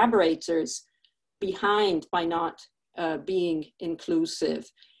potential collaborators behind by not being inclusive.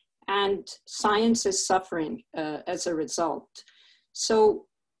 And science is suffering as a result. So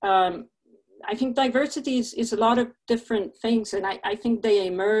I think diversity is a lot of different things, and I think they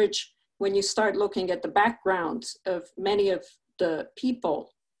emerge when you start looking at the backgrounds of many of the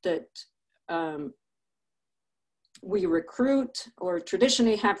people that we recruit or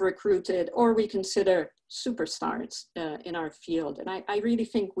traditionally have recruited, or we consider superstars in our field. And I really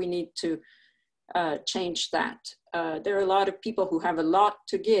think we need to change that. There are a lot of people who have a lot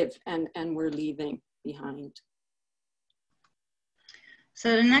to give, and we're leaving behind.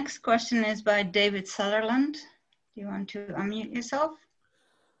 So the next question is by David Sutherland. Do you want to unmute yourself?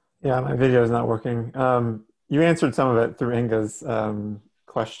 Yeah, my video is not working. You answered some of it through Inga's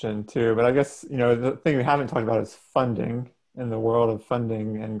question too, but I guess, you know, the thing we haven't talked about is funding in the world of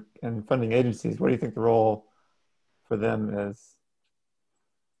funding and funding agencies. What do you think the role for them is?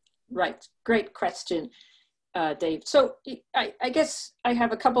 Right, great question, Dave. So I guess I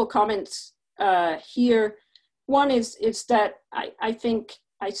have a couple comments here. One is that I think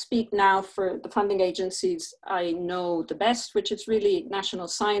I speak now for the funding agencies I know the best, which is really National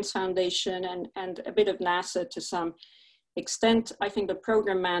Science Foundation and a bit of NASA to some extent. I think the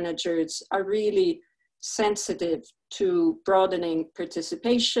program managers are really sensitive to broadening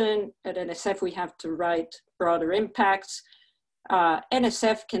participation. At NSF, we have to write broader impacts.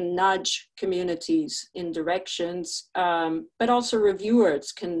 NSF can nudge communities in directions, but also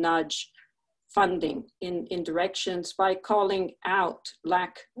reviewers can nudge funding in directions by calling out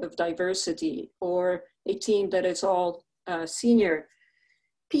lack of diversity or a team that is all senior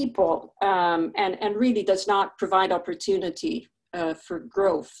people and really does not provide opportunity for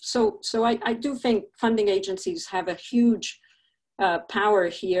growth. So I do think funding agencies have a huge power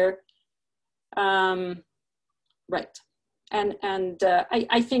here. Right. And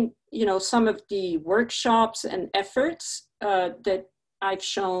I think, you know, some of the workshops and efforts that I've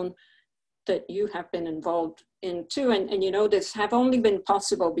shown that you have been involved in too, and you know, this have only been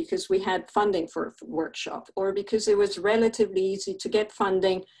possible because we had funding for a workshop or because it was relatively easy to get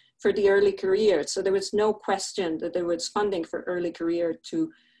funding for the early career. So there was no question that there was funding for early career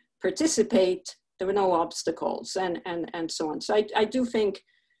to participate. There were no obstacles and so on. So I do think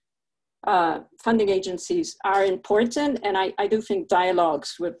funding agencies are important, and I do think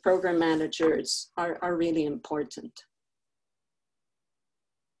dialogues with program managers are really important.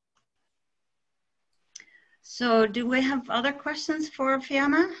 So do we have other questions for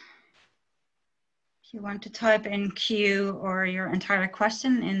Fiamma? If you want to type in Q or your entire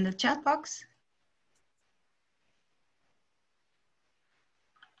question in the chat box.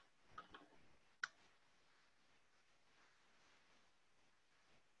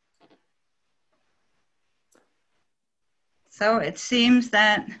 So it seems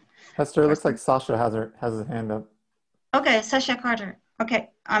that Hester, it looks like Sasha has his hand up. Okay, Sasha Carter. Okay,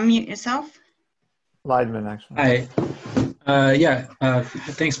 unmute yourself. Leidman, actually. Hi.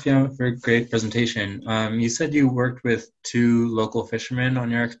 Thanks, Fiamma, for a great presentation. You said you worked with 2 local fishermen on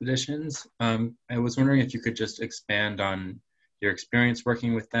your expeditions. I was wondering if you could just expand on your experience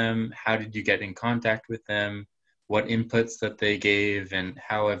working with them. How did you get in contact with them? What inputs that they gave, and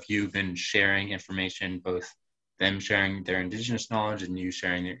how have you been sharing information, both them sharing their indigenous knowledge and you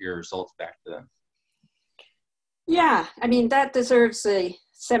sharing your results back to them? Yeah, I mean, that deserves a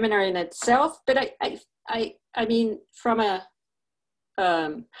seminar in itself, but I mean, from a,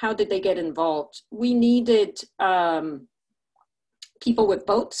 how did they get involved? We needed people with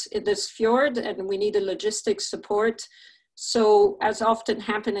boats in this fjord, and we needed logistics support. So as often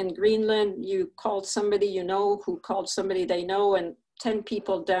happened in Greenland, you called somebody you know who called somebody they know, and 10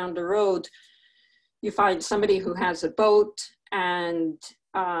 people down the road, you find somebody who has a boat, and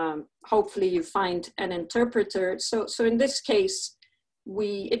hopefully you find an interpreter. So in this case,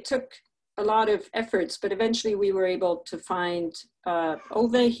 it took a lot of efforts, but eventually we were able to find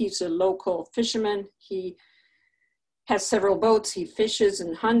Ove. He's a local fisherman. He has several boats. He fishes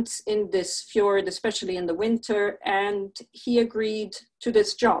and hunts in this fjord, especially in the winter, and he agreed to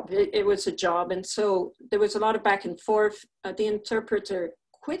this job. It was a job, and so there was a lot of back and forth. The interpreter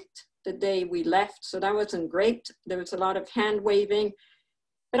quit the day we left, so that wasn't great. There was a lot of hand waving,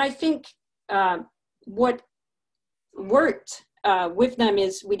 but I think what worked with them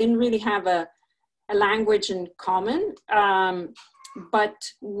is we didn't really have a language in common, but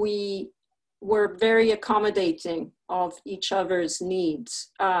we were very accommodating of each other's needs.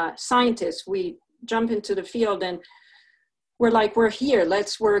 Scientists, we jump into the field and we're like, we're here,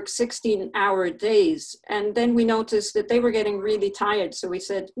 let's work 16-hour days. And then we noticed that they were getting really tired. So we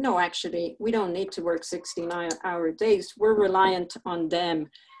said, no, actually, we don't need to work 16-hour days. We're reliant on them.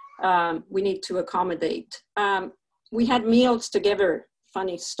 We need to accommodate. We had meals together.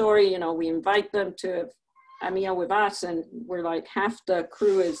 Funny story, you know, we invite them to a meal with us, and we're like, half the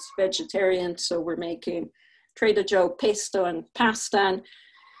crew is vegetarian, so we're making Trader Joe pesto and pasta, and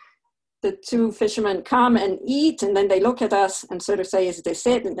the 2 fishermen come and eat, and then they look at us and sort of say, as they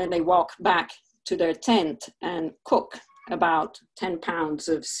said, and then they walk back to their tent and cook about 10 pounds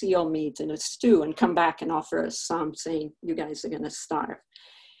of seal meat in a stew and come back and offer us some, saying, you guys are gonna starve.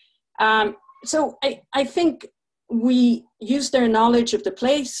 So I think we used their knowledge of the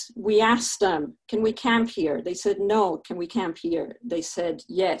place. We asked them, can we camp here? They said, no. Can we camp here? They said,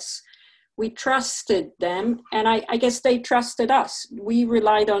 yes. We trusted them, and I guess they trusted us. We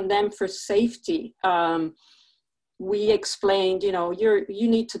relied on them for safety. We explained, you know, you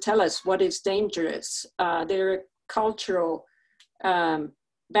need to tell us what is dangerous. There are cultural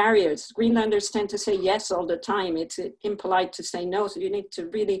barriers. Greenlanders tend to say yes all the time. It's impolite to say no. So you need to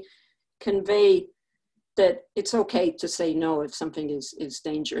really convey that it's okay to say no if something is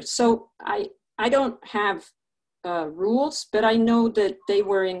dangerous. So I don't have rules, but I know that they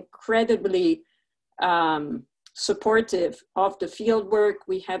were incredibly supportive of the field work.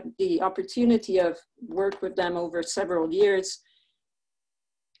 We had the opportunity of work with them over several years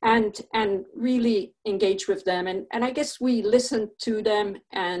and really engage with them. And I guess we listened to them,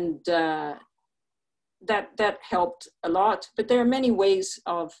 and that helped a lot. But there are many ways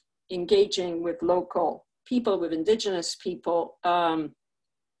of engaging with local people, with indigenous people, that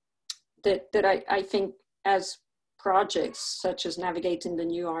I think as projects such as Navigating the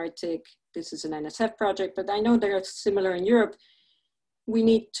New Arctic, this is an NSF project, but I know they are similar in Europe. We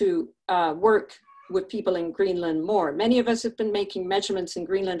need to work with people in Greenland more. Many of us have been making measurements in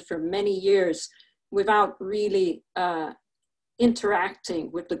Greenland for many years without really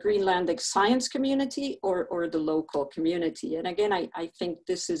interacting with the Greenlandic science community or the local community. And again, I think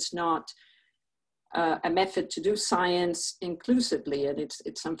this is not a method to do science inclusively, and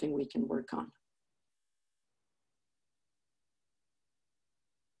it's something we can work on.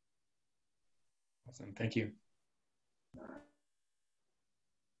 Awesome, thank you.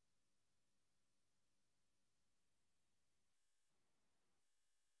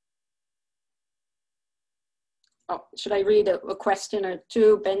 Oh, should I read a question or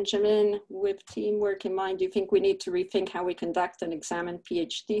two? Benjamin, with teamwork in mind, do you think we need to rethink how we conduct and examine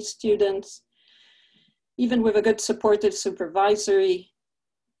PhD students? Even with a good supportive supervisory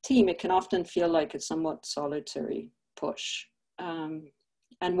team, it can often feel like a somewhat solitary push.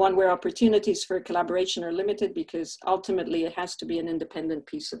 And one where opportunities for collaboration are limited because ultimately it has to be an independent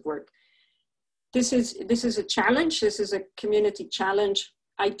piece of work. This is a challenge. This is a community challenge.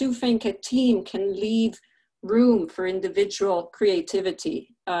 I do think a team can leave room for individual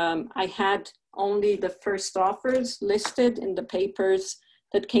creativity. I had only the first authors listed in the papers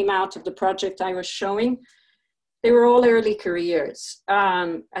that came out of the project I was showing. They were all early careers,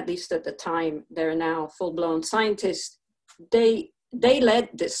 at least at the time. They're now full-blown scientists. They led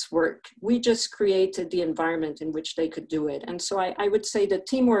this work. We just created the environment in which they could do it. And so I would say that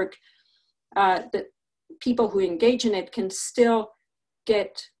teamwork, that people who engage in it can still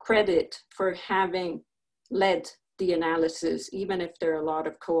get credit for having led the analysis, even if there are a lot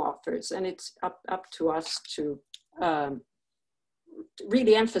of co-authors. And it's up to us to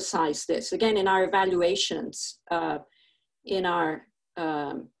really emphasize this. Again, in our evaluations, in our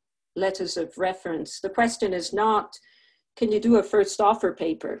letters of reference, the question is not, can you do a first author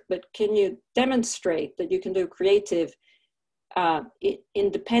paper, but can you demonstrate that you can do creative,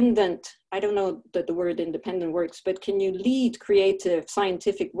 independent, I don't know that the word independent works, but can you lead creative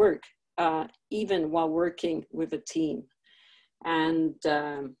scientific work even while working with a team? And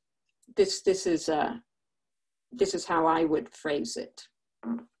this is how I would phrase it.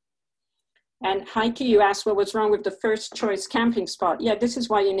 And Heike, you asked what was wrong with the first choice camping spot. Yeah, this is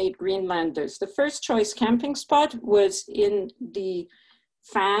why you need Greenlanders. The first choice camping spot was in the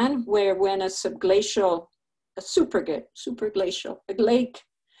fan, where when a subglacial, a superglacial, a lake,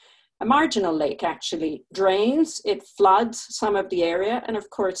 a marginal lake actually drains, it floods some of the area. And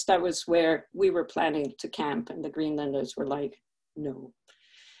of course, that was where we were planning to camp, and the Greenlanders were like, no.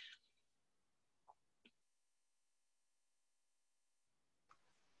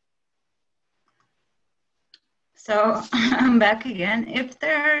 So I'm back again. If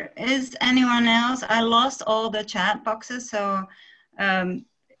there is anyone else, I lost all the chat boxes. So if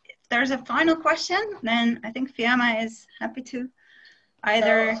there's a final question, then I think Fiamma is happy to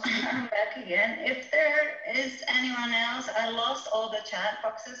either. So I'm back again. If there is anyone else, I lost all the chat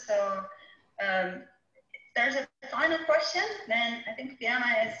boxes. So if there's a final question, then I think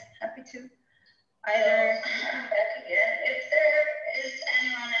Fiamma is happy to either. I'm back again. If there is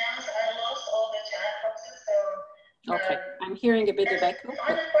anyone else, I lost all the chat boxes. So okay, I'm hearing a bit of echo.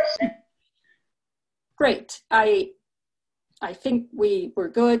 Great. I think we were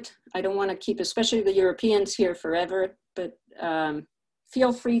good. I don't want to keep, especially the Europeans, here forever, but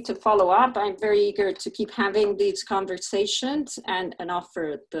feel free to follow up. I'm very eager to keep having these conversations and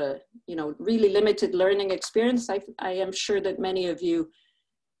offer the, really limited learning experience. I am sure that many of you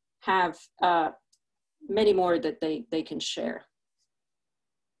have many more that they can share.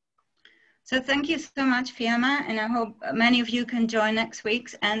 So thank you so much, Fiamma, and I hope many of you can join next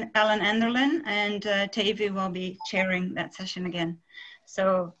week's, and Alan Enderlin and Tavy will be chairing that session again.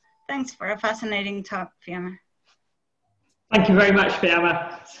 So thanks for a fascinating talk, Fiamma. Thank you very much,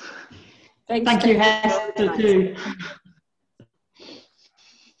 Fiamma. Thanks. Thank you, Hester, too.